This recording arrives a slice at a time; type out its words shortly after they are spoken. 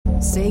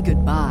Say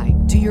goodbye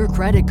to your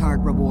credit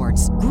card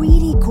rewards.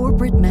 Greedy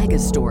corporate mega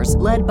stores,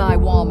 led by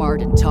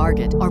Walmart and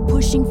Target, are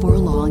pushing for a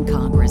law in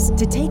Congress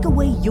to take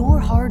away your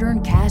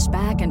hard-earned cash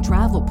back and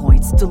travel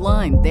points to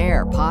line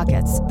their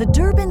pockets. The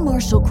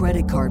Durbin-Marshall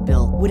credit card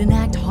bill would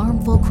enact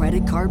harmful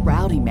credit card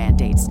routing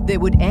mandates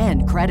that would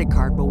end credit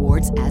card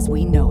rewards as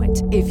we know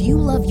it. If you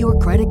love your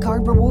credit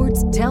card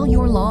rewards, tell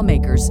your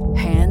lawmakers,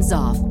 hands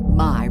off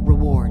my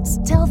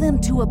rewards. Tell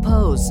them to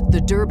oppose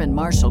the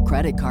Durbin-Marshall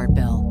credit card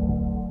bill.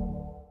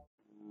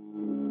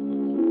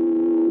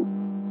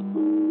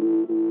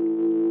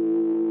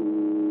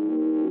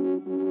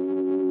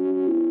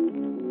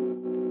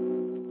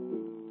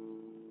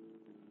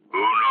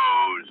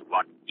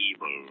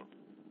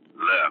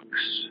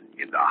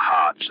 The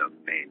hearts of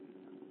men.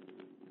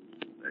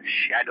 The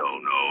shadow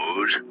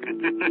knows.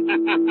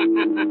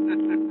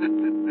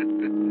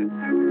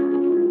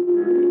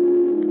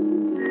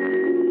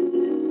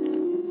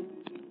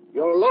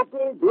 Your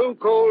local blue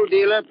coal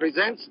dealer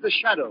presents The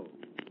Shadow.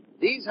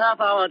 These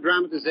half-hour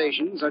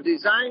dramatizations are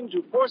designed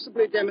to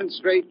forcibly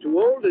demonstrate to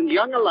old and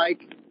young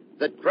alike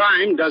that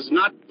crime does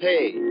not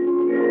pay.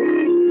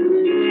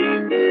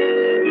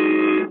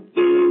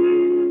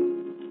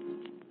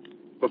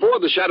 Before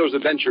The Shadow's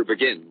adventure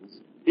begins,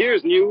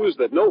 here's news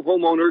that no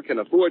homeowner can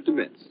afford to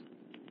miss.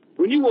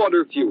 When you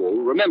order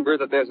fuel, remember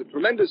that there's a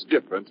tremendous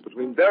difference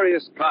between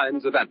various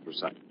kinds of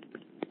anthracite.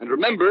 And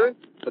remember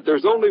that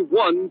there's only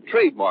one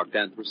trademarked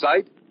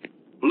anthracite,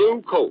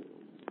 blue coal.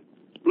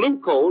 Blue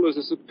coal is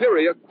a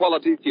superior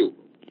quality fuel,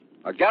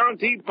 a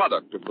guaranteed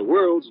product of the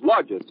world's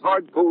largest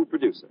hard coal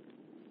producer.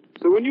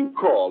 So when you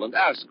call and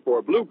ask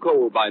for blue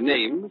coal by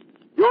name,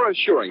 you're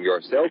assuring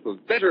yourself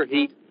of better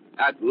heat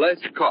at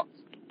less cost.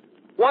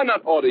 Why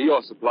not order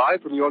your supply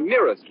from your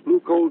nearest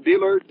blue coal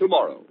dealer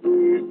tomorrow?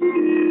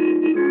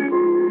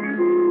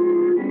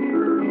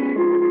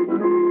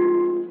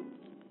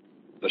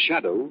 The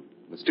Shadow,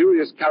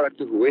 mysterious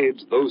character who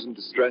aids those in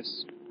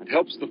distress and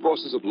helps the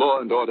forces of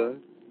law and order,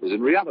 is in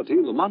reality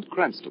Lamont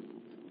Cranston,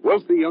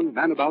 wealthy young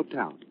man about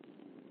town.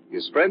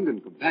 His friend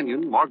and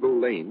companion, Margot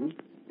Lane,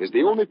 is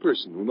the only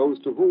person who knows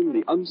to whom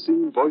the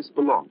unseen voice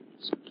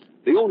belongs,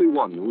 the only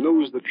one who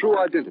knows the true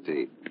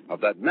identity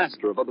of that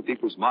master of other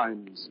people's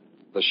minds,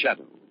 The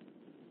Shadow.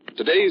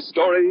 Today's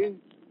story,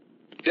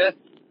 Death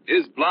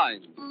is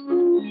Blind.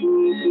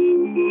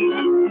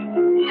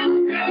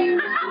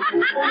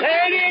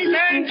 Ladies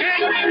and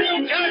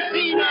gentlemen,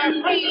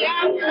 Justina free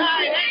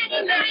outside.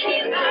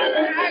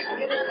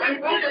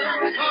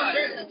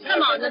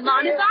 Come on,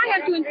 Lamont. If I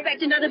have to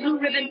inspect another blue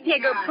ribbon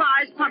pig or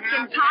prize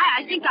pumpkin pie,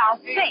 I think I'll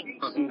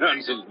faint.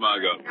 Nonsense,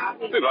 Margot.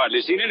 We've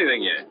hardly seen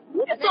anything yet.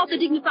 Who'd have thought the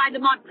dignified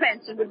Lamont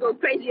Cranston would go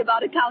crazy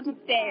about a county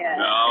fair?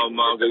 No,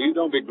 Margot, you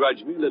don't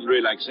begrudge me a little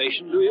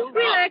relaxation, do you?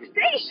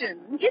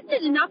 Relaxation? Isn't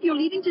it enough you're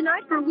leaving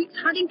tonight for a week's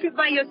hunting trip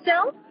by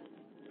yourself?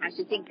 I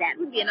should think that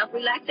would be enough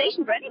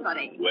relaxation for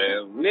anybody.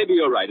 Well, maybe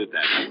you're right at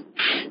that.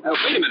 Wait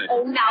a minute.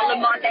 Oh, now,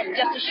 Lamont, that's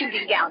just a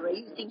shooting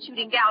gallery. You've seen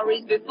shooting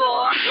galleries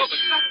before.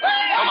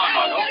 Come on,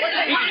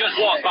 Margot. You can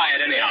just walk by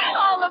it anyhow.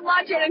 Oh,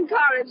 Lamont, you're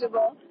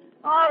incorrigible.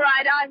 All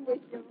right, I'm with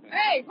you.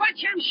 Hey, watch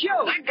him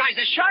shoot. That guy's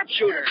a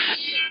sharpshooter.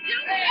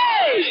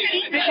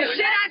 Hey! Did you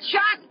see that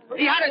shot?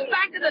 He had his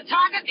back to the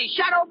target, and he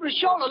shot over his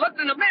shoulder, looked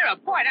in the mirror.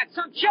 Boy, that's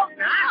some shooting,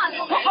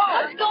 huh?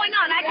 What's going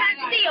on? I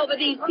can't see over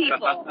these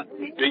people.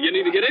 You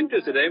need to get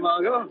into today,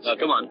 Margot. Now,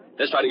 come on.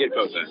 Let's try to get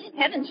closer.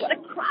 Heavens, what a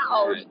crowd.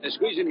 All right,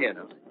 squeeze in here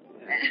now.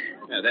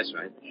 Yeah, that's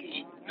right.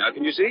 Now,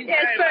 can you see?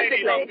 Yes,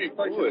 perfectly.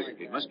 Oh,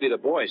 it must be the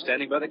boy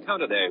standing by the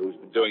counter there who's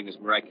been doing this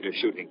miraculous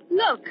shooting.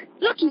 Look,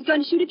 he's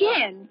going to shoot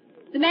again.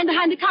 The man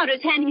behind the counter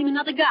is handing him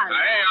another gun.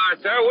 Hey,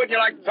 Arthur, wouldn't you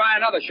like to try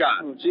another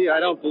shot? Oh, gee, I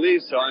don't believe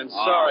so. I'm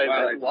sorry,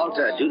 but...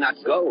 Walter, do not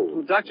go.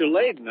 Well, Dr.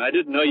 Layden, I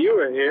didn't know you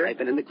were here. I've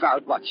been in the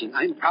crowd watching.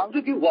 I'm proud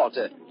of you,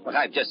 Walter. What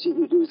I've just seen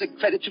you do is a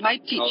credit to my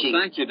teaching.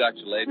 Oh, thank you,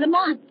 Dr. Layden.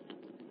 Lamont,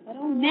 that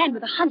old man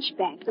with a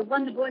hunchback, the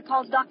one the boy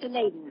calls Dr.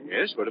 Layden.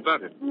 Yes, what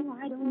about it? Oh,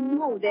 I don't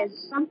know.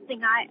 There's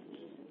something I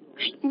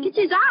think it's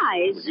his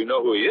eyes. Well, you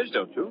know who he is,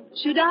 don't you?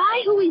 Should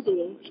I? Who is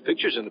he? There's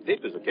pictures in the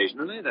papers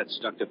occasionally. That's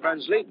Dr.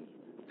 Franz Layden,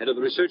 head of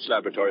the research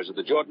laboratories of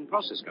the Jordan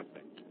Process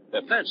Company.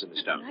 They're plants in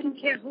this town. I don't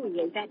care who he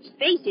is. That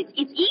face,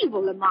 it's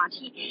evil, Lamont.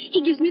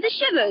 He gives me the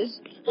shivers.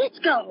 Let's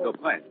go. Go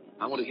quiet.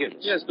 I want to hear this.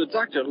 Yes, but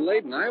Dr.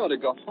 Layden, I ought to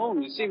go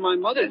home. You see, my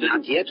mother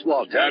didn't... Not yet,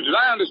 Walter. Did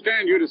I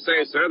understand you to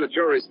say, sir, that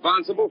you're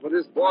responsible for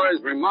this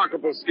boy's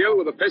remarkable skill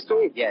with a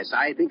pistol? Yes,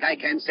 I think I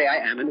can say I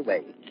am in a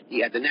way.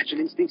 He had the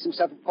natural instincts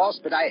himself, of course,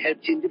 but I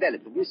helped him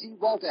develop them. You see,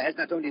 Walter has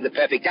not only the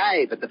perfect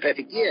eye, but the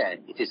perfect ear.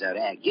 It is a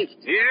rare gift.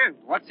 Ear?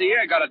 What's the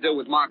ear got to do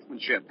with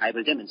marksmanship? I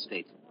will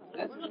demonstrate.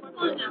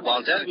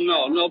 Walter?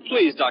 No,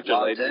 please, Dr.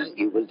 Walter, Layden.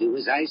 you will do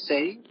as I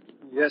say.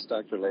 Yes,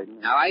 Dr.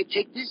 Layden. Now I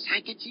take this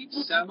handkerchief,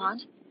 Look, sir.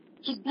 Lamont.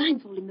 He's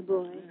blindfolding the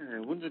boy. Yeah,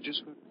 wouldn't it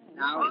just...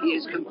 Now he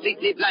is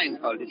completely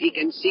blindfolded. He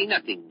can see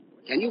nothing.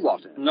 Can you,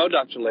 Walter? No,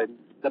 Dr. Layden.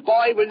 The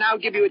boy will now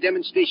give you a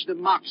demonstration of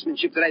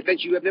marksmanship that I bet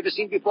you have never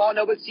seen before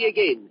nor will see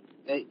again.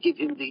 Give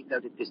him the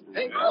loaded pistol.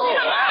 Hey, here,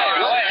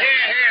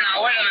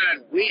 now, wait a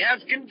minute. We have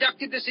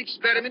conducted this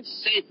experiment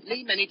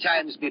safely many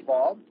times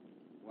before.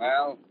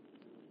 Well,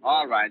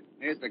 all right.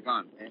 Here's the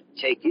gun.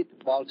 Take it,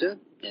 Walter.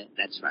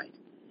 That's right.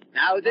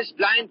 Now, this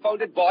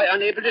blindfolded boy,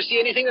 unable to see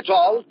anything at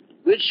all,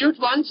 will shoot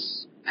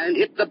once and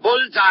hit the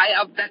bullseye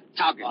of that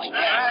target. This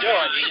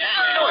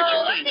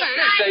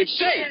ain't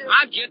safe.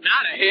 I'm getting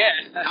out of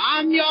here.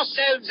 Calm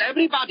yourselves,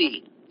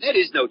 everybody. There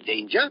is no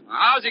danger.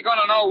 How's he going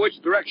to know which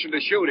direction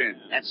to shoot in?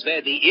 That's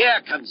where the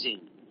ear comes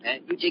in.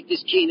 You take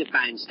this cane of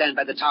mine, stand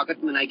by the target,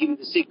 and when I give you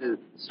the signal,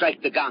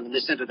 strike the gong in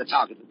the center of the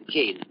target with the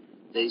cane.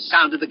 The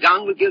sound of the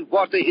gong will give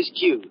Walter his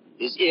cue.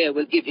 His ear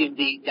will give him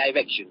the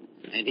direction,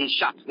 and his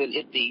shot will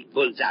hit the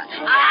bullseye.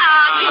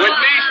 With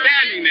me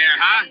standing there,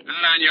 huh?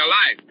 Not on your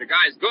life. The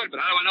guy's good, but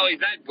how do I know he's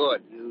that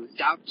good? You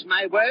doubt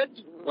my word?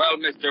 Well,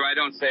 mister, I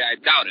don't say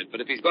I doubt it, but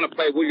if he's going to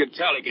play William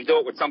Tell, he can do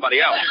it with somebody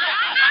else.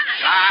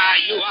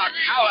 You are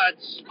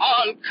cowards,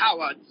 all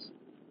cowards.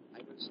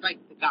 I will strike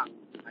the gong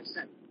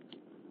myself.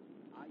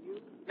 Are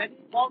you ready,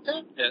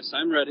 Walter? Yes,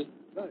 I'm ready.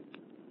 Good.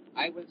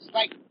 I will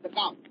strike the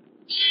gong.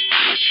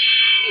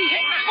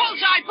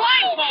 Bullseye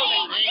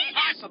blindfolded!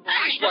 Impossible. I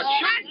was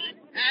shot.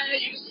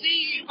 You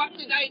see, what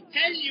did I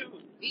tell you?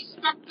 He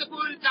struck the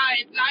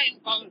bullseye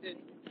blindfolded.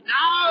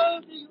 Now,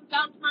 do you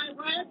doubt my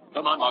word?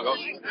 Come on, Margot.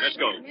 Let's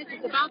go. Yes,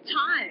 it's about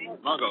time.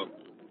 Margot,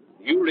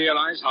 do you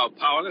realize how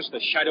powerless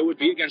the shadow would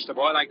be against a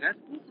boy like that?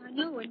 Yes, I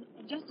know, and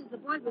just as the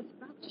boy was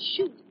about to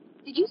shoot,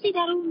 did you see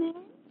that old man?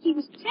 He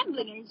was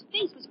trembling, and his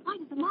face was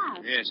white as a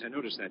mask. Yes, I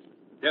noticed that.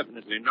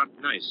 Definitely not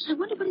nice. I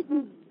wonder what it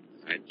means.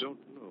 I don't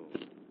know.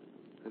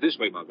 This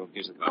way, Margot.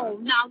 Here's the car. Oh,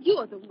 now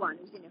you're the one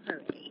who's in a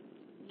hurry.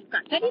 You've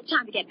got plenty of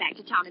time to get back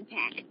to town and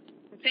pack.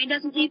 The train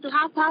doesn't leave till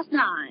 9:30.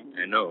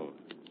 I know.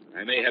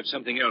 I may have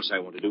something else I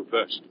want to do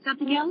first.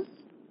 Something else?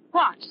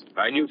 What? If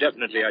I knew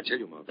definitely, I'd tell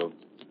you, Margot.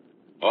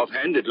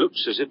 Offhand, it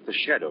looks as if the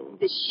shadow...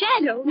 The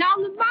shadow? Now,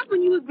 Lamont,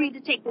 when you agreed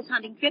to take this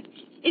hunting trip,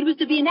 it was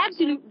to be an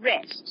absolute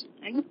rest.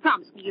 And you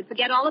promised me you'd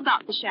forget all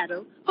about the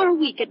shadow for a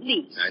week at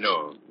least. I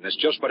know. That's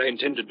just what I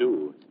intend to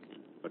do.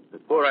 But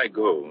before I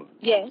go...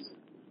 Yes?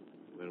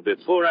 Well,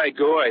 before I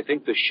go, I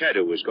think the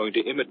shadow is going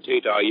to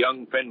imitate our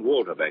young friend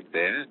Walter back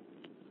there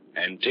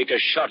and take a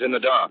shot in the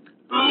dark.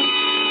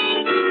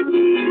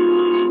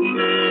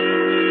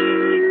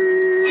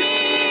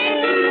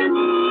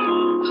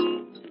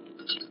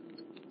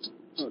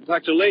 Oh,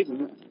 Dr.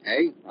 Layton.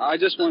 Hey? I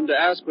just wanted to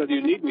ask whether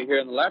you need me here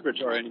in the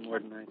laboratory anymore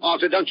tonight.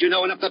 Walter, don't you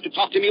know enough not to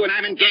talk to me when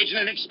I'm engaged in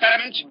an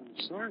experiment?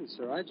 I'm sorry,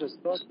 sir. I just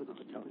thought that...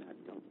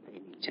 Don't pay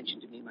any attention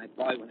to me, my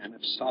boy. When I'm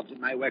absorbed in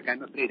my work,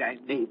 I'm afraid I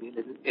may be a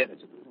little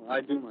irritable. Well,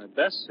 I do my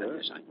best, sir.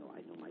 Yes, I know,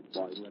 my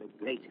boy. You are a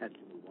great help to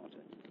me,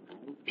 Walter. I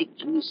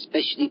picked you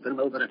especially from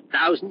over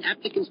 1,000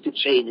 applicants to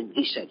train in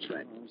research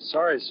work. I'm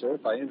sorry, sir,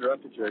 if I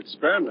interrupted your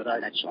experiment.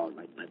 That's all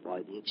right, my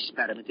boy. The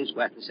experiment is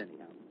worthless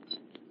anyhow.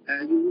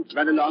 You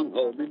run along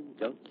home and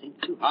don't think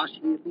too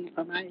harshly of me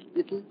for my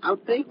little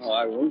outbreaks. Oh,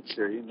 I won't,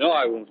 sir. You know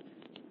I won't.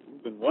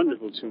 You've been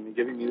wonderful to me,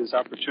 giving me this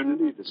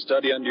opportunity to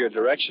study under your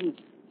direction.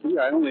 Gee,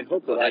 I only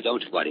hope that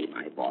Don't worry,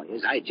 my boy.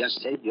 As I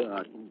just said,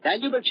 you're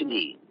invaluable to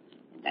me.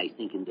 And I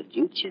think in the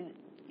future,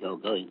 you're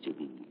going to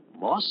be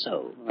more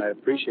so. I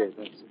appreciate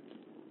that, sir.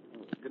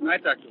 Oh, good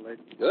night, Dr.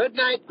 Layton. Good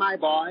night, my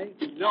boy.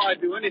 You know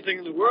I'd do anything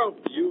in the world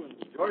for you and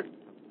the Jordan.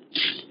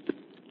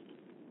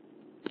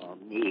 For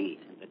me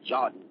and the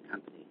Jordan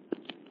Company.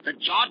 The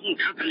Jordan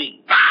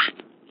Company! Bah!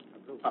 A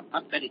group of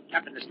hot-blooded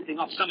capitalists living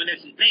off someone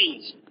else's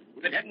brains.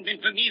 If it hadn't been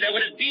for me, there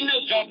would have been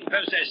no Jordan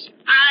process.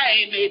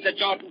 I made the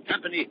Jordan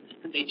Company,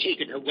 and they take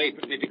it away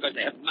from me because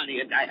they have money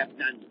and I have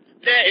none.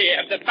 They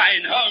have the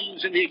fine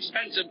homes and the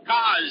expensive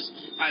cars,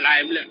 while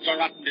I'm left to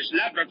rot in this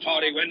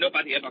laboratory where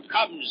nobody ever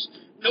comes.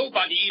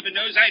 Nobody even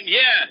knows I'm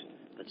here.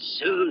 But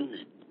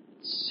soon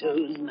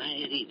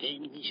my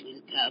revenge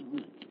will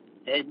come,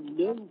 and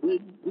no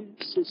one will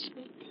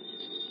suspect.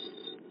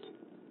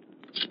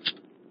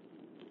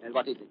 And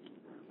what is it?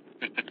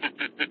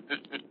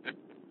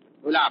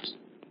 Who laughs?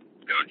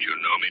 Don't you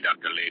know me,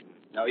 Dr. Layton?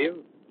 Know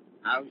you?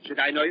 How should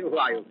I know you? Who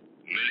are you?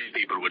 Many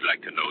people would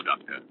like to know,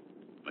 Doctor.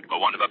 But for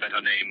want of a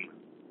better name,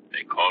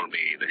 they call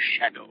me the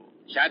Shadow.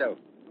 Shadow?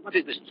 What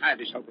is this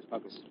childish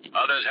hocus-pocus?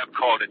 Others have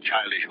called it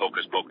childish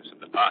hocus-pocus in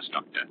the past,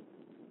 Doctor.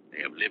 They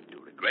have lived to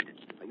regret it.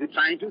 Are you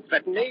trying to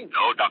threaten me?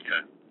 No,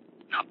 Doctor.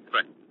 Not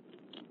threaten.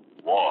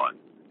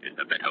 Warn is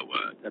the better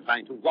word. You're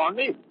trying to warn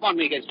me? Warn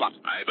me against what?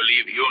 I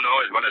believe you know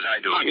as well as I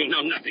do. Oh, you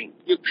know nothing.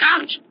 You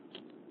can't.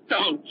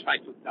 Don't try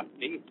to bluff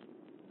me.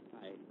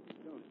 I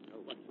don't know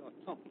what you're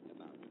talking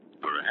about.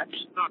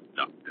 Perhaps not,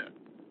 Doctor.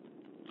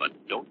 But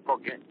don't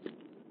forget,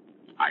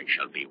 I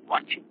shall be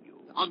watching you.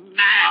 Oh, man!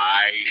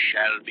 I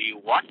shall be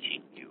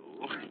watching you.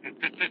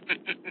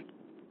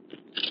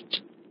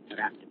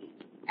 They're after me.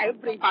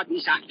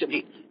 Everybody's after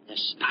me. They're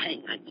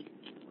spying on me.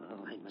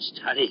 Oh, I must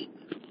hurry,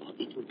 or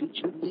it will be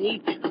too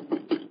late.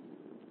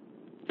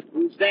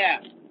 Who's there?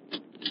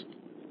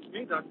 It's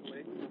me, Dr.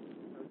 Layton.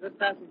 I was just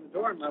passing the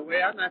door on my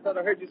way out, and I thought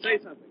I heard you say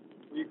something.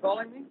 Were you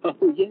calling me?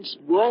 Oh, yes,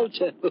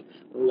 Walter.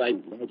 Oh,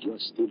 I'm glad you're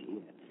still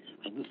here.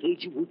 I'm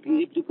afraid you won't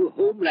be able to go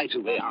home right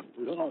away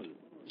after all. Is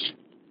there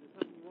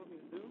something you want me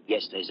to do?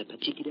 Yes, there's a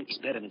particular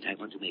experiment I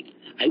want to make.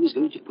 I was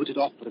going to put it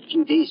off for a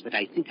few days, but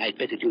I think I'd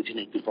better do it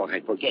tonight before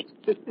I forget.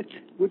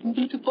 Wouldn't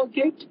you to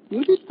forget?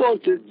 Would it,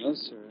 Walter? No,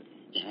 sir.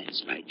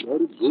 That's right.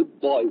 You're a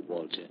good boy,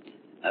 Walter.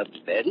 A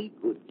very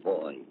good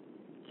boy.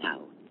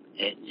 Now,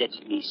 let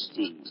me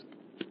see.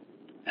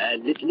 A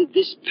little of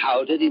this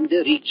powder in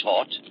the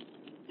retort.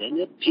 Then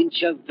a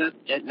pinch of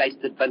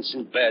like the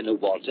Bunsen burner,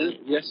 Walter.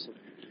 Yes,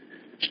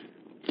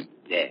 sir.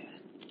 There.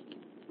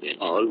 We're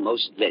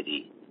almost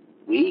ready.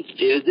 We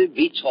fill the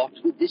retort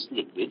with this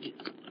liquid.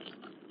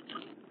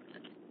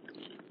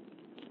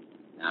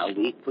 Now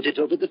we put it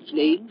over the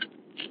flame.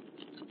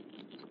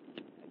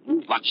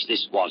 You watch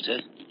this, Walter.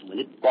 When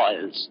it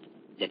boils,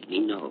 let me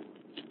know.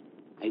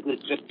 I will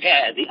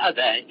prepare the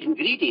other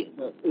ingredient.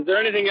 Is there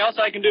anything else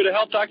I can do to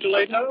help, Dr.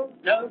 Layton?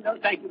 No,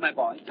 thank you, my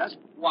boy. Just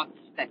watch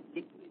that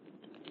liquid.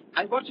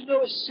 I want to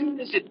know as soon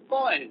as it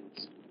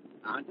boils.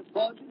 Can't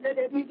afford to let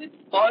any of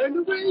it boil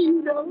away,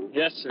 you know.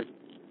 Yes, sir.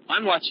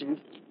 I'm watching it.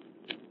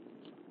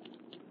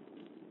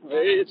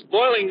 It's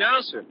boiling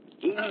now, sir.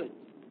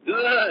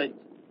 Good.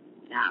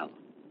 Now,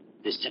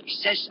 the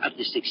success of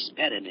this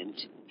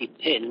experiment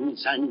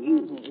depends on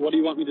you. What do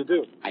you want me to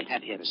do? I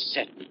have here a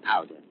certain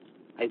powder.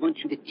 I want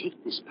you to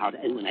take this powder,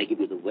 and when I give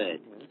you the word,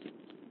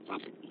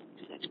 drop it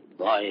into that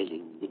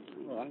boiling liquid.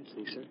 Oh, I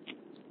see, sir.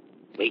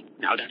 Wait,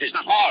 now that is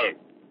not all.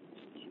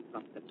 You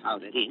drop the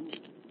powder in.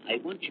 I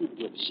want you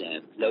to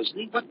observe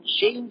closely what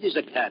changes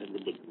occur in the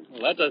liquid.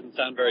 Well, that doesn't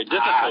sound very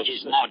difficult. It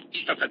is more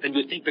difficult than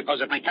you think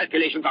because of my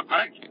calculations are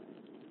correct.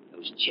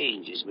 Those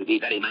changes will be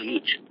very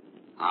minute,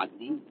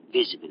 hardly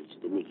visible to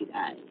the naked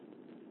eye.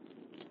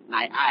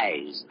 My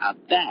eyes are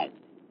bad.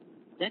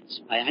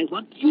 That's why I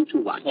want you to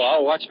watch. Well,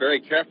 I'll watch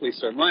very carefully,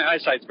 sir. My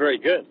eyesight's very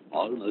good.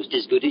 Almost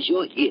as good as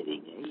your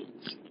hearing,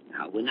 eh?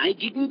 Now, when I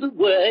give you the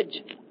word,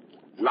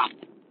 drop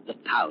the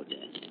powder.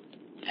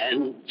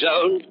 And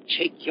don't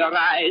take your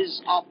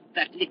eyes off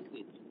that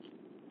liquid.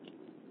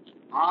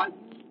 Are you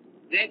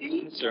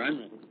ready? Yes, sir, I'm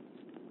ready.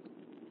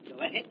 Go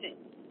ahead, then.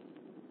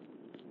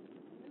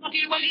 What are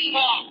you waiting for?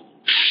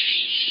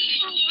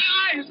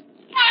 My eyes!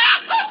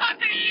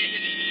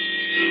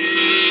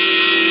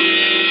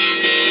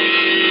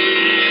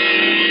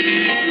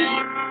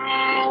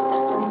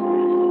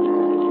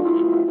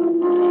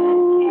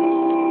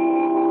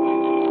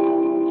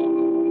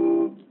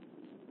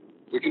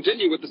 We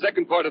continue with the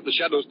second part of the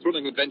Shadow's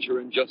thrilling adventure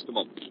in just a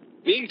moment.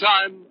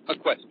 Meantime, a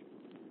question.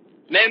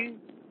 Men,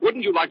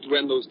 wouldn't you like to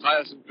end those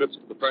tiresome trips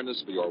to the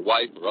furnace for your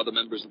wife or other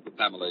members of the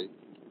family?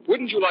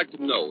 Wouldn't you like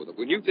to know that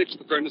when you fix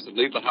the furnace and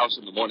leave the house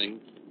in the morning,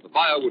 the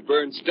fire would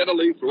burn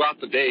steadily throughout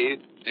the day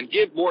and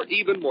give more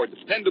even, more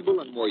dependable,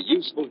 and more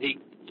useful heat?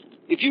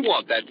 If you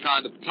want that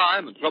kind of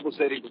time and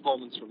trouble-saving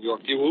performance from your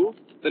fuel,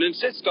 then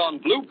insist on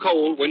blue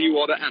coal when you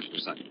order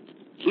anthracite.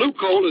 Blue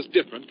coal is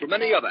different from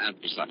any other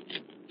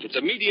anthracite. It's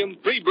a medium,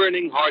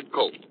 free-burning hard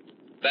coal.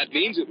 That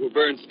means it will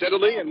burn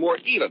steadily and more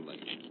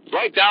evenly,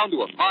 right down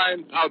to a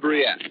fine,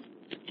 powdery ash.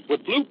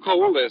 With blue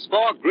coal, there's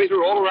far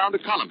greater all-around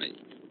economy.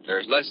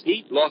 There's less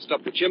heat lost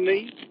up the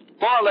chimney,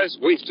 far less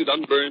wasted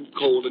unburned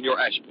coal in your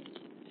ash pit.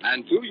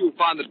 And, too, you'll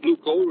find that blue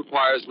coal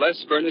requires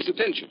less furnace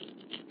attention.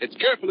 It's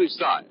carefully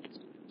sized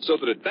so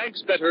that it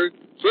banks better,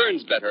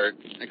 burns better,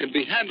 and can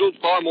be handled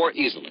far more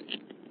easily.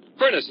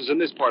 Furnaces in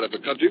this part of the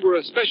country were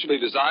especially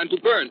designed to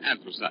burn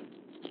anthracite.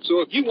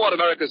 So if you want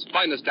America's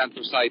finest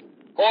anthracite,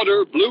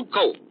 order blue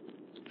coal.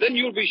 Then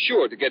you'll be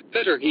sure to get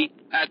better heat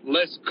at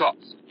less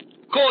cost.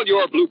 Call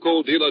your blue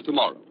coal dealer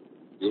tomorrow.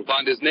 You'll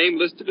find his name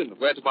listed in the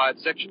Where to Buy It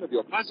section of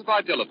your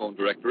classified telephone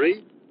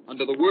directory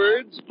under the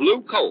words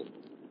blue coal.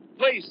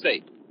 Play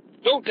safe.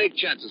 Don't take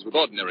chances with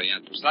ordinary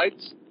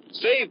anthracites.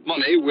 Save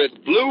money with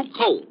blue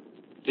coal,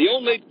 the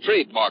only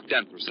trademarked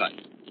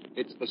anthracite.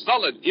 It's the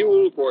solid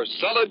fuel for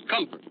solid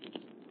comfort.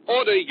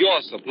 Order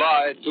your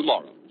supply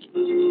tomorrow.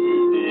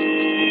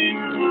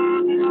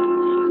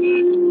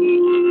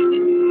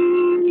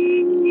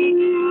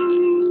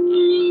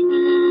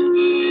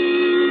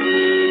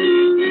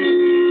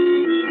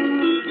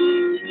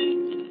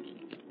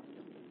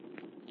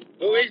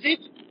 Who is it?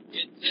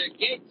 It's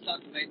Gates,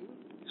 Dr. Layton.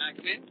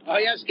 Come in. Oh,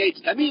 yes,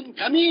 Gates. Come in,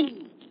 come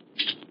in.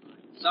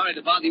 Sorry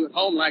to bother you at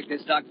home like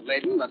this, Dr.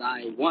 Layton, but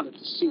I wanted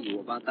to see you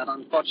about that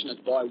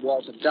unfortunate boy,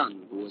 Walter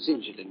Dunn, who was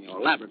injured in your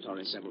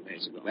laboratory several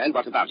days ago. Well,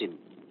 what about him?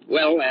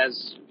 Well,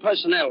 as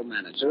personnel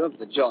manager of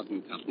the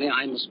Jordan Company,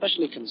 I'm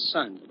especially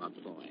concerned about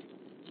the boy.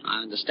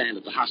 I understand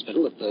at the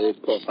hospital that the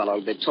poor fellow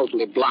will be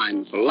totally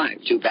blind for life.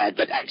 Too bad,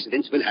 but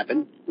accidents will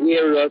happen.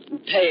 We're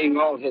paying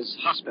all his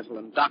hospital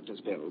and doctor's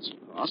bills,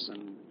 of course,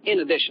 and in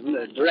addition,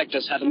 the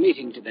directors had a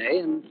meeting today,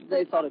 and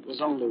they thought it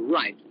was only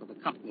right for the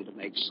company to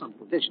make some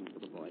provision for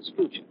the boy's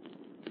future.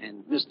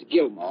 And Mr.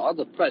 Gilmore,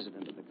 the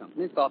president of the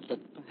company, thought that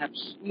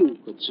perhaps you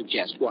could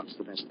suggest what's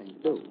the best thing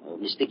to do. Oh,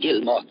 Mr.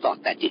 Gilmore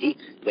thought that, did he?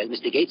 Well,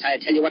 Mr. Gates, I'll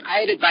tell you what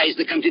I'd advise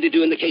the company to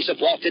do in the case of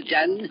Walter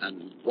Dunn.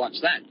 And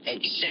what's that?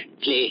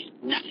 Exactly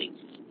nothing.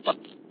 But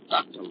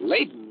Dr.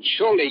 Layton,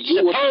 surely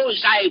you would... Suppose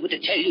I were to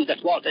tell you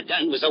that Walter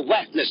Dunn was a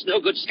worthless,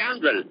 no-good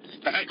scoundrel,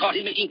 that I caught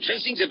him making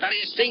tracings of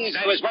various things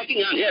I was working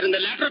on here in the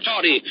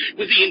laboratory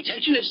with the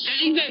intention of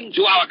selling them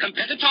to our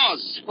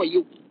competitors. Well,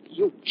 you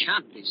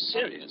can't be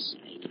serious.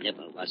 I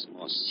never was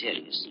more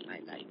serious in my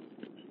life.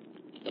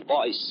 The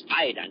boy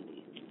spied on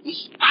me. He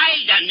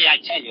spied on me, I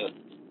tell you.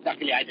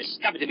 Luckily, I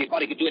discovered him before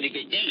he could do any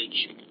great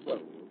damage. Well,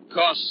 of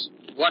course,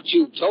 what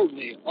you told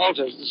me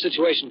alters the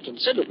situation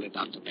considerably,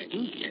 Dr.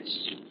 Layton. Yes,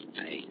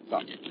 I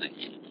thought it might.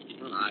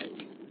 Well, I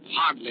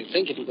hardly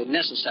think it will be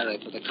necessary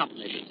for the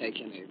company to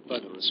take any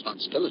further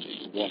responsibility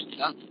for Walter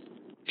Dunn.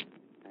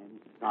 I'm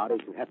sorry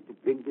to have to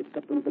bring this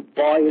up when the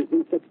boy is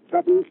in such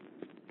trouble.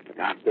 But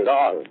after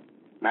all,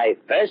 my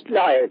first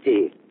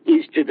loyalty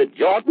is to the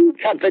Jordan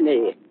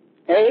Company.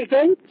 Eh,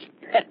 Kent?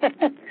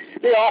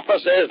 The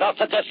officers are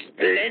such a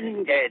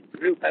splendid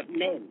group of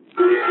men.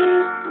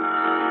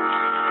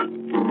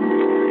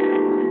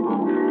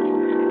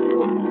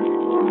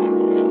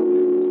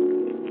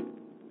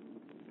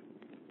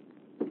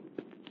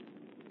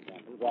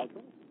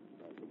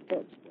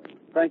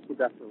 Thank you,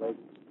 Dr. Layton.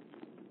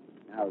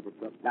 Now that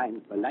you're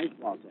blind for life,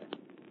 Walter,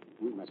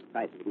 you must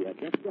try to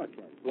readjust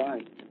yourself.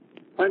 Blind?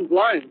 I'm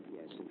blind.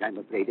 Yes, and I'm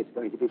afraid it's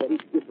going to be very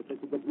difficult to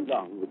get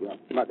along with your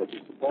mother's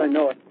support. I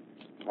know it.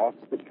 Of course,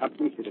 the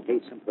company should have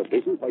made some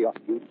provision for your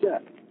future.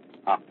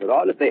 After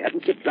all, if they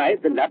hadn't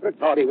supplied the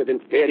laboratory with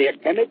inferior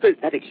chemicals,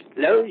 that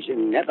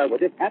explosion never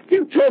would have happened.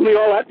 You told me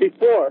all that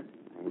before.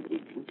 I'm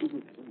repeating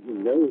it so you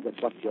know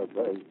that what you're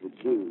going to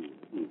do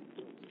is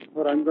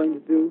what I'm going to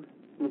do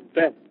is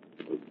best.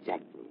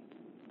 Exactly.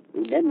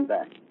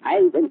 Remember,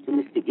 I went to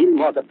Mr.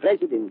 Gilmore, the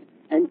president,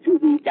 and to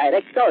the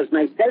directors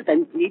myself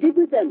and pleaded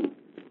with them.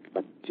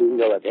 But to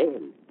no avail.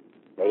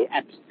 They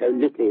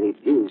absolutely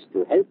refused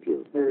to help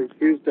you. They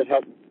refused to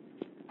help me.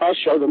 I'll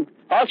show them.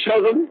 I'll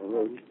show them.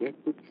 Oh, get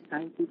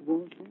excited,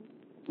 Walter.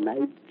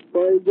 My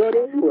boy,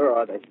 where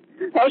are they?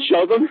 I'll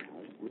show them.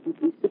 I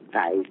wouldn't be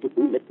surprised if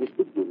we met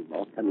Mr.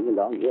 Gilmore coming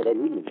along here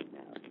any minute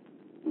now.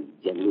 He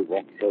generally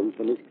walks home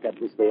from his club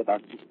this way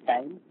about this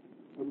time.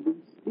 And he's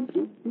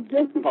speaking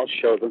to I'll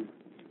show them.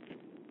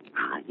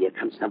 Here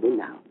comes someone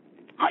now.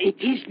 It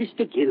is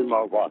Mr.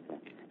 Gilmore, Walter.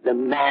 The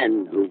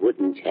man who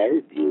wouldn't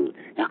help you.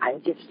 Now, I'll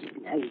just sit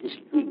behind this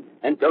tree.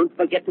 And don't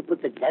forget to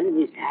put the gun in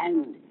his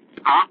hand.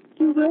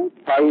 Afterwards.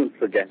 I won't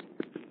forget.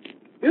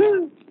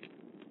 Good.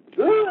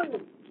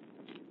 Good.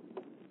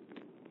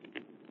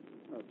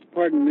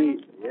 Pardon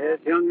me. Yes,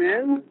 young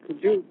man?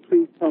 Could you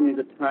please tell me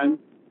the time?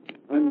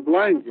 I'm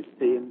blind, you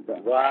see, and...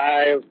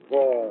 Why, of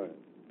course.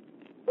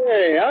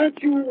 Hey,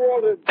 aren't you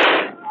Walter...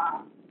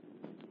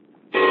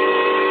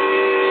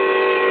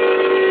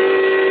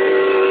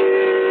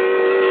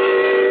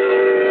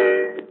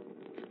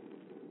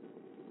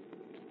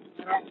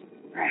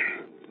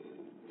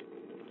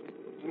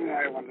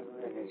 I wonder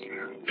where it is.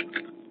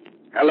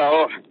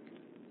 Hello.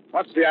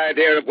 What's the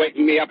idea of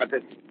waking me up at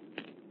this?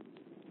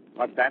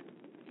 What's that?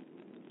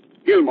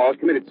 Gilmore's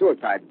committed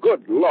suicide.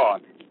 Good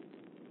Lord.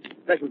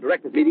 Special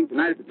directors meeting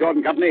tonight at the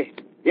Jordan Company?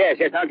 Yes,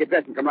 I'll get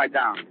dressed and come right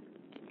down.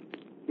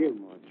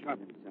 Gilmore shot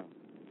himself.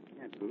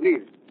 Can't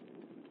believe it.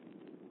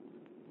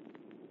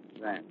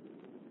 That.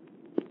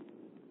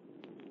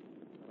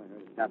 Thought I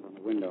heard a tap on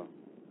the window.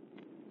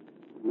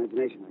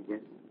 Imagination, I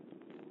guess.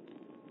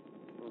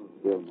 Oh,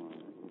 Gilmore.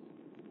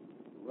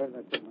 Where did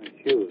I put my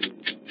shoes?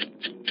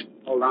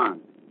 Hold on.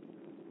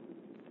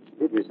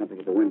 Did there's something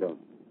at the window.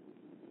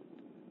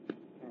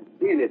 Can't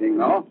see anything,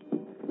 though.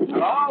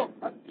 Hello?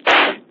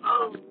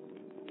 Oh.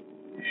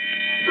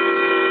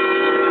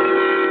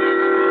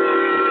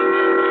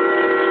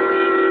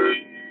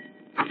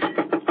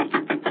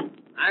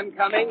 I'm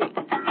coming.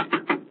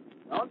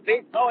 Don't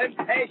be so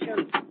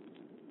impatient.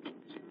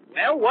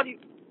 Well, what do you...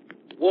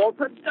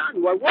 Walter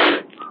Dunn, well,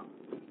 what...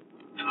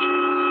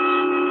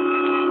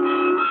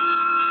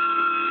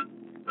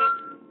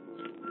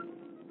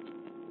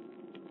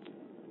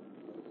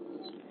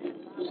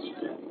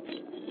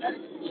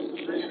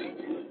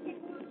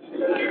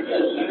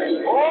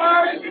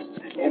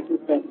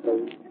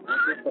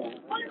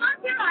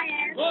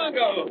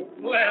 Margot!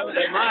 Well,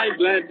 am I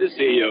glad to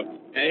see you.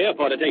 Here,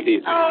 Porter, take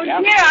these. Oh, dear,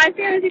 I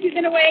feel as if you've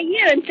been away a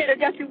year instead of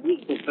just a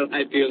week.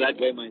 I feel that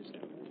way myself.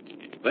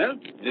 Well,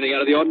 anything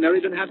out of the ordinary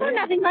been happening?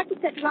 Well, nothing much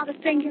except a rather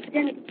strange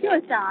epidemic of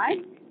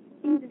suicide.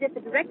 Seems as if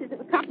the directors of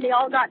the company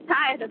all got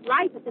tired of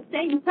life at the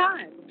same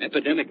time.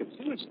 Epidemic of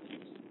suicide?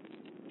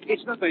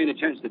 It's not by any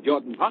chance the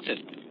Jordan process.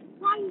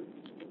 Why,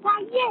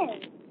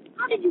 yes.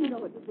 How did you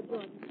know it was the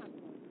Jordan company?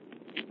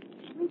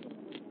 Wait a minute.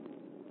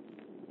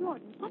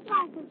 Jordan, what do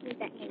I associate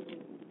that name with?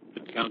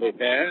 A county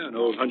fair, an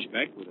old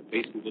hunchback with a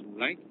face you didn't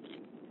like.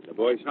 The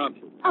boy's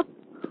harmful. Of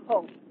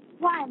course.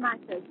 Why am I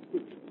so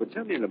stupid? But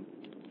tell me,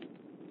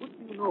 what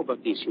do you know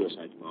about these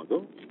suicides,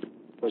 Margot?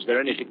 Was there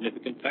any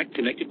significant fact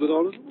connected with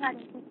all of them? I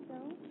don't think so.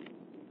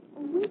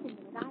 Oh, wait a minute.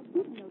 I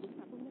did notice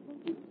something that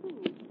was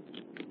true.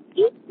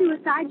 Each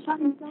suicide shot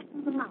himself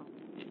through the mouth.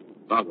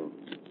 Margot,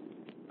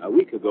 a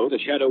week ago, the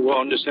Shadow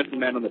warned a certain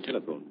man on the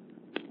telephone.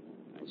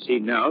 I see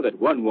now that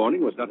one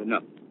warning was not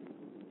enough.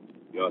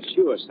 Your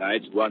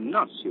suicides were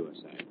not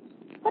suicides.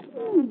 What do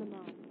you mean,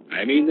 Lamont?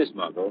 I mean this,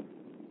 Margot.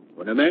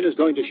 When a man is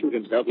going to shoot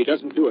himself, he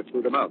doesn't do it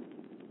through the mouth.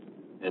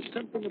 There's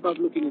something about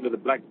looking into the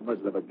black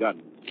muzzle of a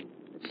gun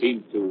that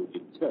seems to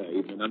deter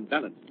even an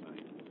unbalanced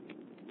mind.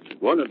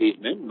 One of these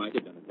men might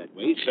have done it that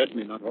way,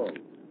 certainly not all.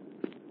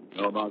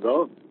 No,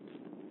 Margot,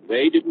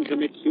 they didn't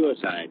commit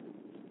suicide.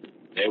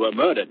 They were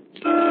murdered.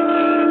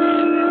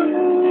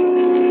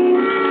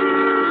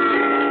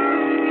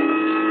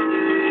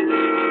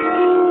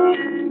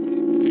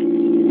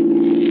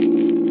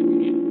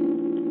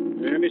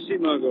 Let me see,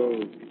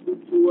 Margot.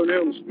 221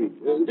 Elm Street.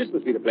 This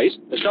must be the place.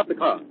 Stop the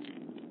car.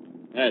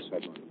 That's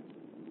right, Margot.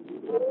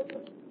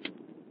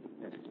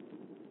 Yes.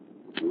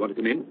 You want to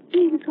come in? Who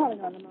are you calling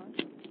on,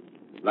 Lamont?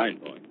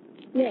 Blind boy.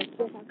 Yes,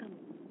 I'll come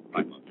in.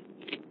 Fine, Margot.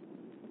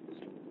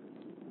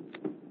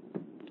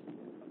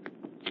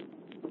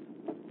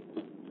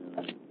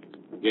 I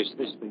guess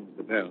this thing's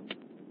the bell.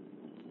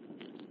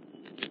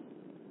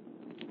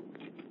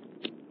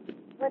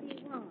 What do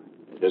you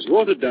want? Does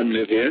Walter Dunn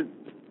live here?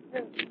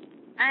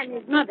 I'm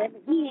his mother,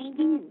 but he ain't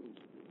in.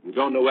 You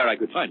don't know where I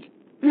could find him.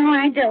 No,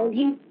 I don't.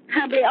 He's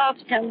probably off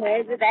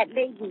somewhere with that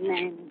Layton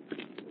man.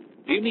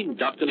 Do you mean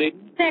Dr.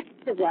 Layton? That's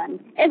the one.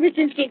 Ever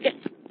since he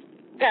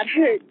got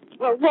hurt.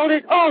 Well,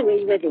 Walter's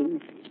always with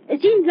him.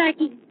 It seems like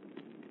he...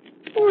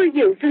 Who are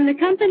you, from the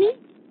company?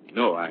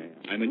 No, I'm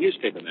a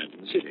newspaper man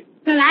from the city.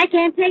 Well, I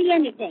can't tell you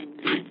anything.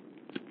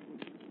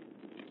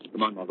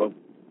 Come on, Margot.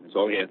 It's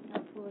all here.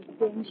 That poor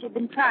thing. She'd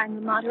been crying,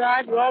 Lamont. Her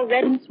eyes were all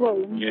red and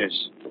swollen. Yes.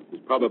 He's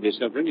probably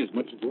suffering as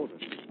much as Walter.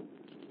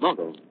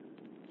 Margot,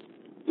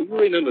 do you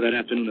remember that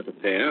afternoon at the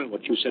fair,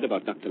 what you said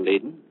about Dr.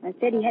 Layton? I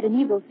said he had an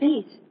evil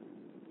face.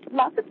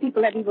 Lots of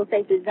people have evil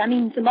faces. I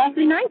mean, some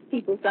awfully nice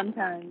people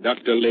sometimes.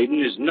 Dr.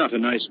 Layton is not a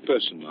nice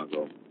person,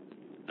 Margot.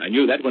 I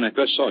knew that when I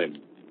first saw him.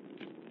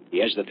 He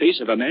has the face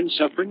of a man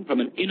suffering from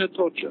an inner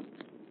torture.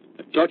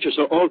 A torture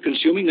so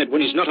all-consuming that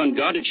when he's not on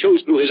guard, it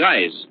shows through his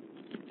eyes.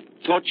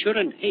 Torture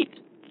and hate.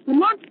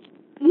 Lamont,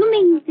 you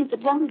mean you think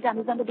that Walter Dunn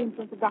is under the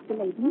influence of Dr.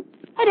 Layton?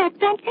 Oh, that's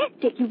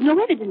fantastic. You've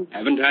no evidence.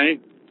 Haven't I?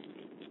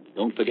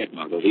 Don't forget,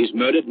 Margot, these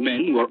murdered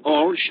men were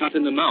all shot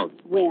in the mouth.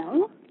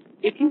 Well?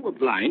 If you were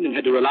blind and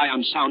had to rely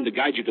on sound to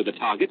guide you to the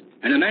target,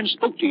 and a man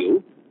spoke to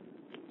you,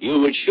 you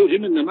would shoot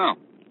him in the mouth.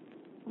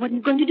 What are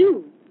you going to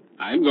do?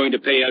 I'm going to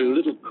pay a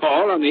little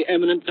call on the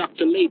eminent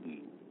Dr.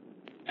 Layton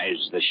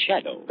as the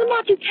shadow.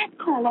 Lamont, you can't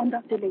call on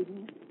Dr.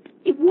 Layton.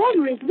 If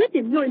Walter is with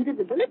him, your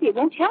invisibility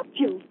won't help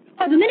you.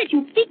 Or the minute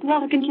you speak,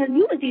 Walter can kill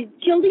you as he's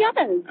killed the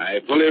others. I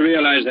fully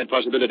realize that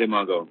possibility,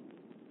 Margot.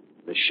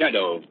 The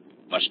shadow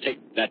must take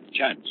that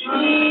chance.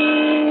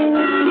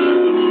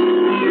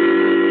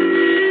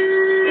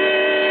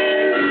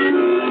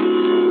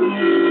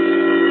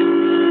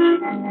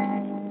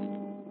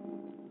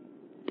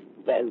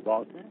 Well,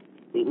 Walter,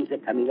 things are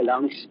coming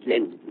along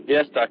splendidly.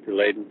 Yes, Dr.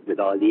 Layton. With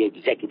all the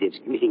executives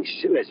committing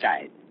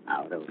suicide.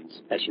 Our own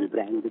special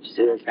brand of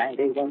suicide,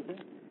 eh, Walter?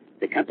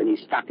 The company's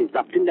stock is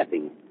dropped to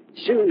nothing.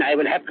 Soon I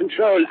will have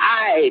control.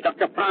 I,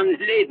 Dr. Franz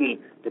Layton,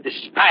 the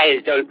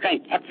despised old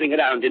crank puttering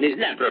around in his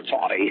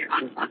laboratory.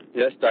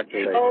 Yes, Dr.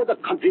 Layton. Oh, the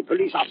country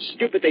police are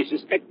stupid. They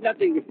suspect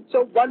nothing. It's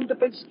a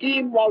wonderful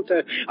scheme,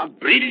 Walter. A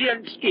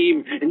brilliant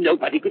scheme.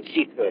 Nobody could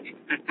see through it.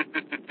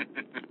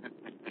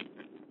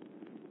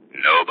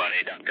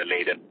 Nobody, Dr.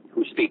 Layton.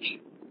 Who speaks?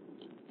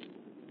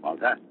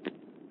 Walter,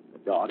 the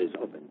door is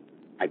open.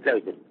 I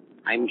closed it.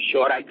 I'm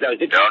sure I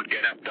closed it. Don't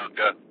get up,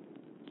 Doctor.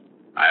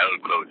 I'll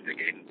close it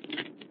again.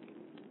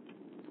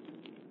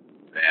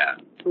 There.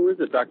 Who is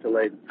it, Dr.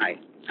 Layton? I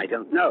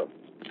don't know.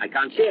 I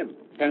can't see him.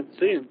 Can't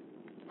see him.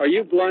 Are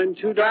you blind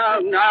too,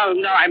 Doctor? No,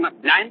 I'm a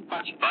blind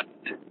But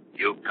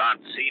you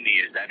can't see me,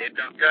 is that it,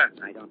 Doctor?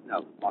 I don't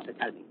know. Walter,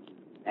 tell me.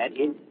 There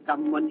is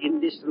someone in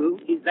this room,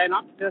 is there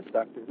not? Yes,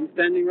 Doctor. He's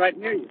standing right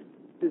near you.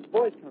 His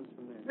voice comes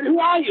from there. Well, who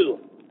are you?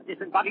 A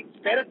disembodied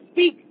spirit?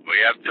 Speak. We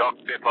have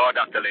talked before,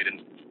 Dr.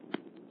 Layton.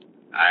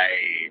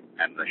 I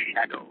am the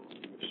shadow.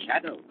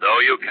 Shadow? Though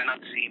you cannot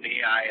see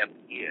me, I am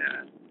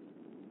here.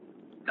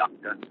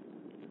 Doctor,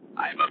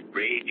 I'm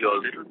afraid your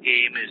little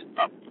game is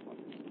up.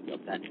 You're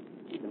done.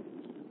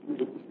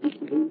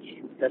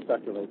 Yes,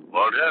 Dr. Layton.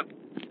 Walter,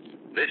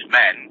 this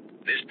man,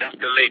 this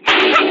Dr.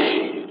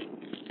 Layton...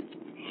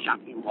 Shot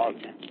him,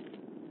 Walter.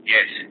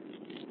 Yes,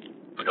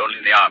 but only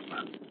in the arm.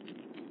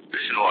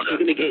 Listen, Walter.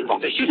 Shoot him again,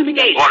 Walter. Shoot him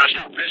again. Walter,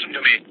 stop. Listen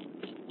to me.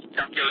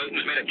 Dr.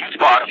 Layton's made a catch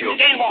out of you. Shoot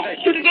again, Walter.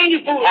 Shoot again,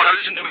 you fool. Walter,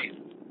 listen to me.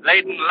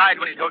 Layton lied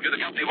when he told you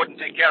the company wouldn't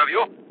take care of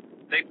you.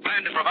 They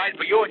planned to provide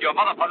for you and your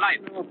mother for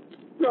life.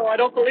 No, I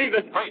don't believe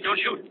it. Wait, don't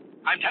shoot.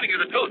 I'm telling you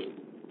the truth.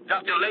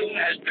 Dr. Layton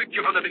has tricked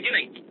you from the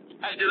beginning.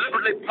 Has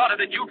deliberately plotted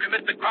that you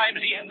commit the crimes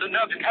he had the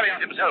nerve to carry out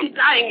himself. He's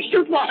lying.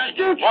 Shoot, Walter.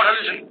 Shoot. Walter,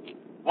 listen.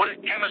 Would a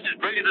chemist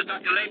as brilliant as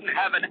Dr. Layton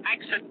have an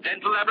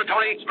accidental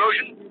laboratory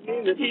explosion?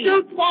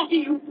 Shoot, Walter,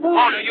 you fool.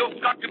 Walter, you've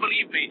got to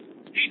believe me.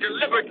 He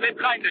deliberately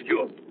blinded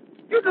you.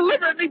 You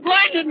deliberately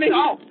blinded me.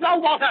 No,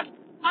 Walter.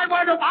 My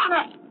word of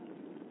honor.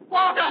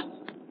 Walter.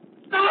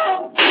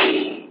 No.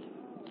 I've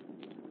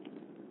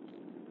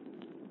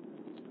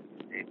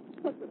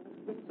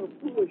been so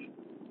foolish.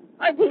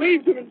 I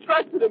believed him and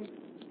trusted him.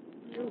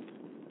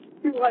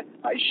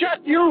 I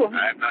shot you.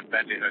 I'm not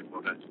badly hurt,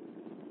 Walter.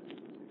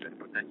 Let's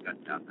put that gun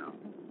down now.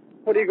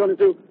 What are you going to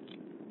do?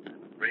 I'm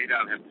afraid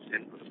I'll have to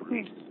send for the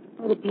police.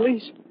 Oh, the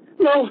police?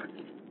 No,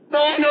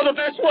 I know the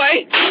best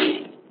way.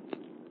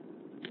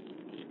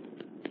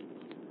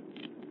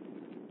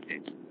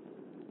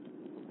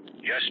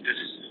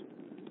 Justice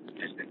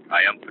has been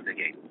triumphant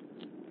again.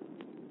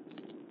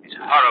 It's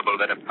horrible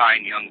that a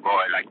fine young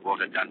boy like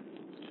Walter Dunn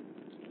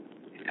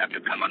should have to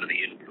come under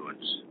the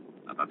influence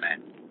of a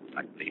man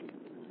like me.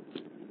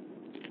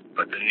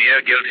 But the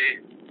near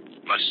guilty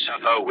must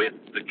suffer with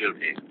the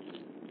guilty.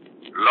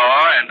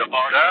 Law and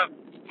order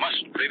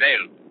must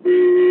prevail.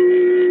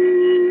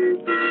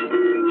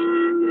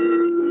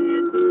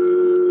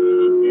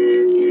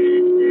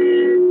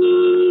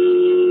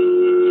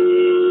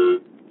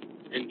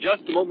 In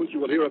just a moment, you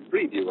will hear a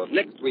preview of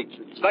next week's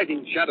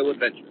exciting Shadow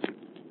adventure.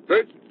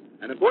 First,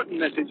 an important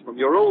message from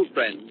your old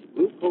friend,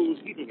 Blue Coal's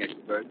heating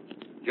expert,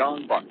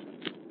 John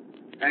Bartlett.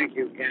 Thank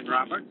you, Ken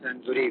Roberts,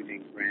 and good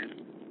evening, friends.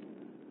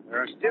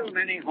 There are still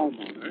many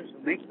homeowners who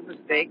make the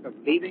mistake of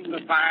leaving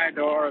the fire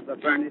door of the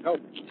furnace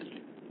open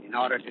in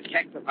order to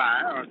check the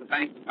fire or to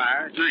bank the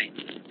fire at night.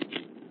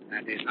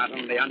 That is not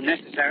only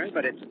unnecessary,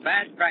 but it's a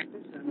bad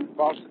practice and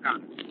false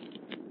economy.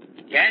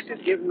 Gas is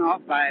given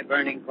off by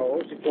burning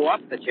coals to go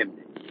up the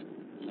chimney.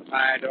 When the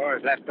fire door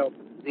is left open,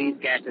 these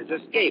gases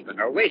escape and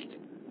are wasted.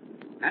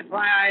 That's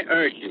why I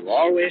urge you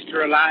always to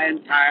rely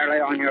entirely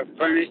on your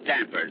furnace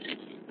dampers,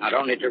 not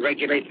only to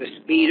regulate the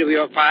speed of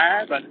your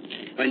fire, but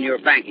when you're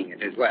banking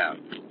it as well.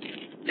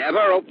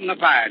 Never open the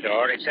fire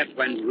door except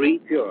when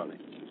refueling.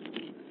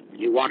 When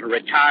you want to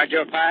recharge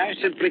your fire,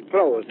 simply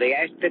close the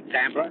ash pit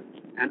damper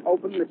and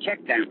open the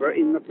check damper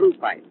in the flue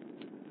pipe.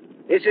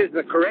 This is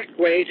the correct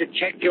way to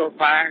check your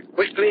fire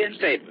quickly and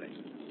safely.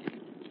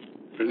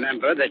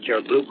 Remember that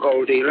your Blue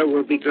Coal dealer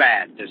will be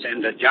glad to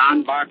send a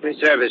John Barkley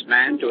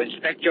serviceman to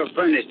inspect your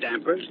furnace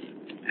dampers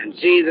and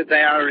see that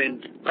they are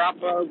in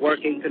proper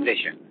working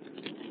condition.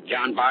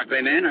 John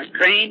Barkley men are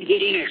trained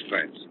heating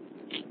experts.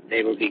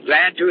 They will be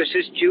glad to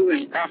assist you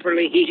in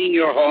properly heating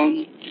your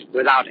home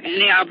without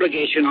any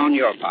obligation on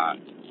your part.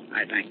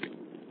 I thank you.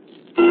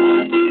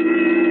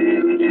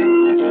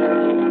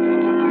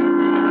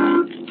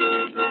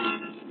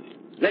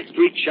 Next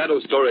week's Shadow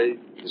Story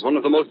is one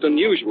of the most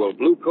unusual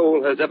Blue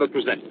Coal has ever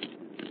presented.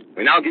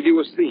 We now give you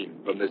a scene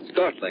from this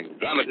startling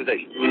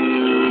dramatization.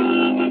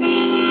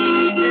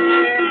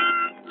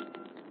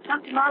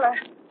 Dr. Mahler,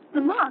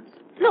 the moth.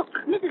 Look,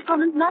 Mrs.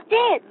 Conan's not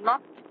dead.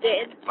 Not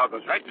dead.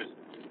 Margot's right, miss.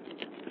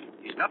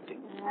 She's nothing.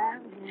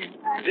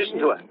 Listen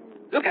to her.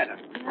 Look at her.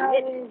 Her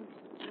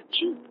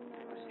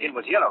Skin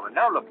was yellow, and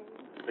now look.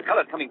 The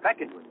color coming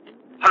back into it.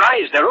 Her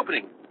eyes, they're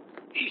opening.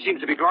 She seems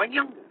to be growing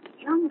younger.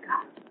 Younger.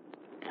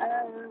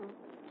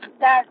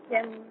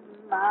 Dr.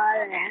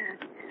 Mahler.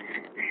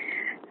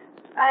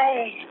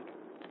 I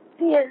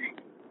feel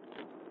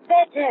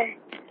better.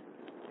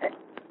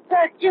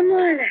 Dr.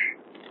 Mahler.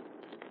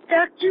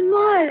 Dr.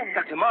 Mahler.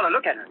 Dr. Mahler,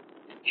 look at her.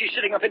 She's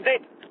sitting up in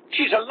bed.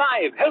 She's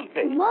alive,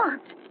 healthy.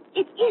 Moth.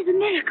 It is a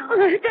miracle.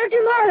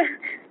 Dr. Mahler.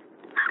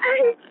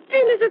 I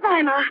feel as if I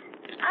am.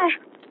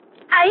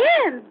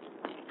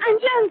 I'm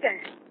younger.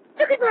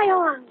 Look at my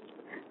arms.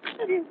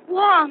 They're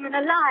warm and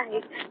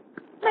alive.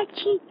 My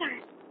cheeks are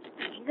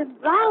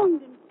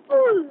round and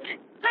full,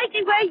 like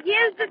they were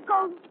years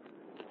ago.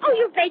 Oh,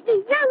 you've made me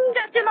young,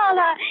 Dr.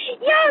 Mahler.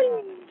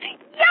 Young.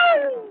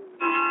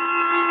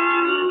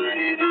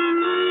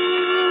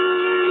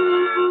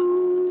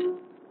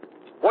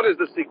 What is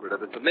the secret of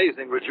this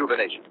amazing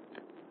rejuvenation?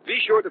 Be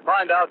sure to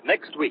find out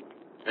next week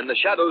in the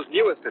Shadow's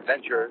newest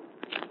adventure,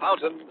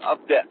 Fountain of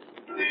Death.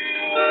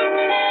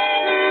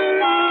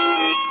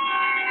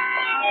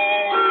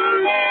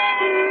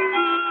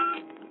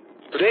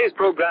 Today's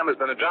program has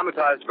been a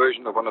dramatized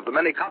version of one of the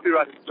many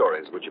copyrighted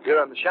stories which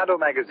appear in the Shadow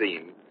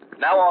magazine,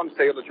 now on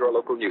sale at your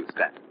local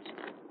newsstand.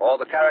 All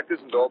the characters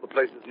and all the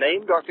places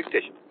named are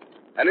fictitious.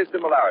 Any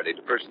similarity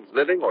to persons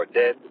living or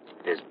dead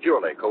is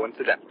purely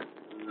coincidental.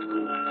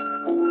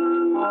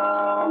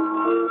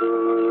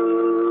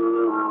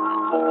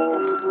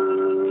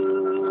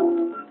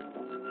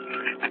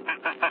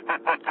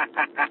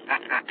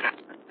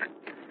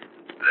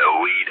 The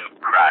weed of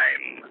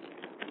crime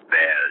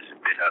bears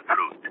bitter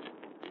fruit.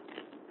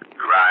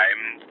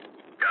 Crime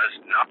does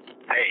not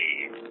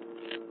pay.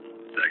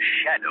 The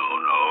Shadow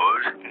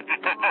knows.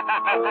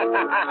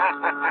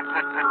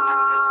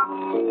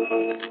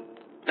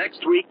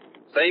 Next week,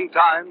 same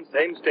time,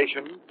 same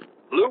station,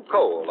 Blue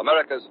Coal,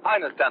 America's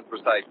finest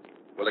anthracite,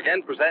 will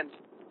again present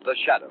The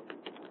Shadow.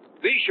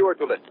 Be sure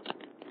to listen,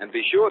 and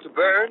be sure to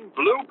burn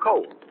Blue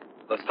Coal,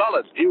 the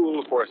solid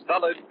fuel for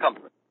solid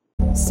comfort.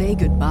 Say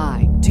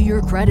goodbye to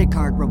your credit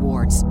card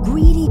rewards.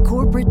 Greedy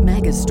corporate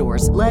mega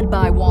stores, led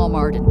by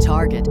Walmart and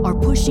Target, are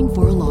pushing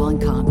for a law in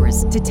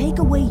Congress to take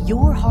away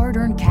your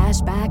hard-earned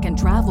cash back and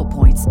travel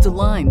points to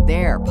line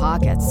their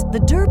pockets. The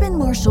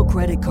Durbin-Marshall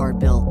credit card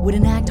bill would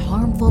enact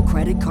harmful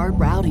credit card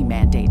routing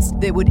mandates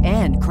that would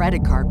end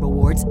credit card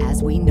rewards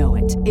as we know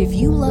it. If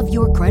you love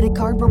your credit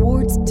card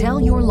rewards, tell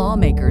your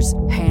lawmakers,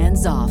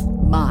 hands off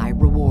my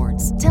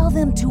rewards. Tell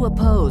them to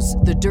oppose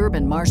the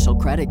Durbin-Marshall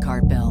credit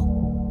card bill.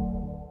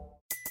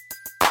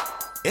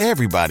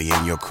 Everybody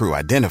in your crew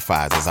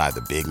identifies as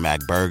either Big Mac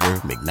Burger,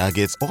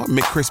 McNuggets, or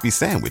McCrispy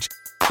Sandwich.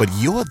 But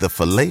you're the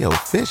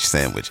Filet-O-Fish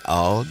Sandwich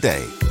all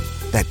day.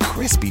 That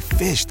crispy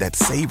fish, that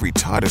savory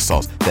tartar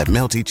sauce, that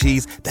melty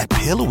cheese, that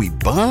pillowy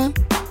bun.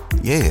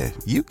 Yeah,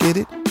 you get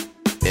it.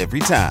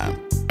 Every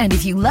time. And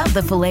if you love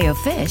the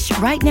Filet-O-Fish,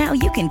 right now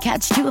you can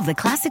catch two of the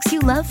classics you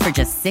love for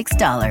just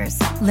 $6.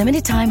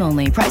 Limited time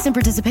only. Price and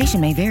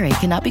participation may vary.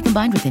 Cannot be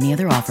combined with any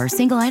other offer.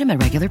 Single item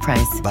at regular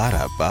price.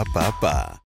 Ba-da-ba-ba-ba.